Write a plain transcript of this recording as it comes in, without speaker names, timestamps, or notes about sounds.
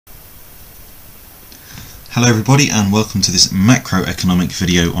Hello everybody and welcome to this macroeconomic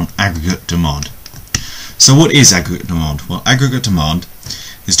video on aggregate demand. So what is aggregate demand? Well, aggregate demand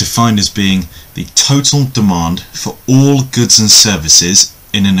is defined as being the total demand for all goods and services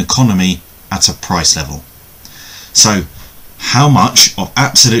in an economy at a price level. So how much of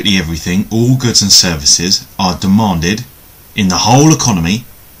absolutely everything, all goods and services, are demanded in the whole economy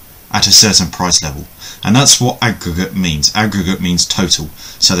at a certain price level. And that's what aggregate means. Aggregate means total.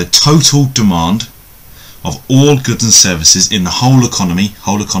 So the total demand of all goods and services in the whole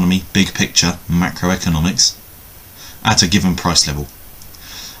economy, big picture, macroeconomics, at a given price level.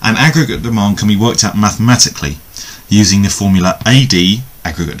 And aggregate demand can be worked out mathematically using the formula AD,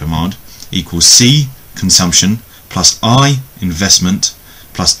 aggregate demand, equals C, consumption, plus I, investment,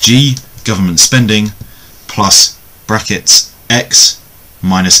 plus G, government spending, plus brackets X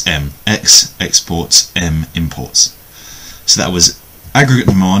minus M. X, exports, M, imports. So that was aggregate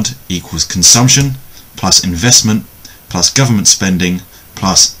demand equals consumption plus investment plus government spending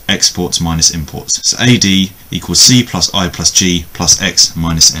plus exports minus imports. So AD equals C plus I plus G plus X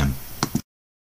minus M.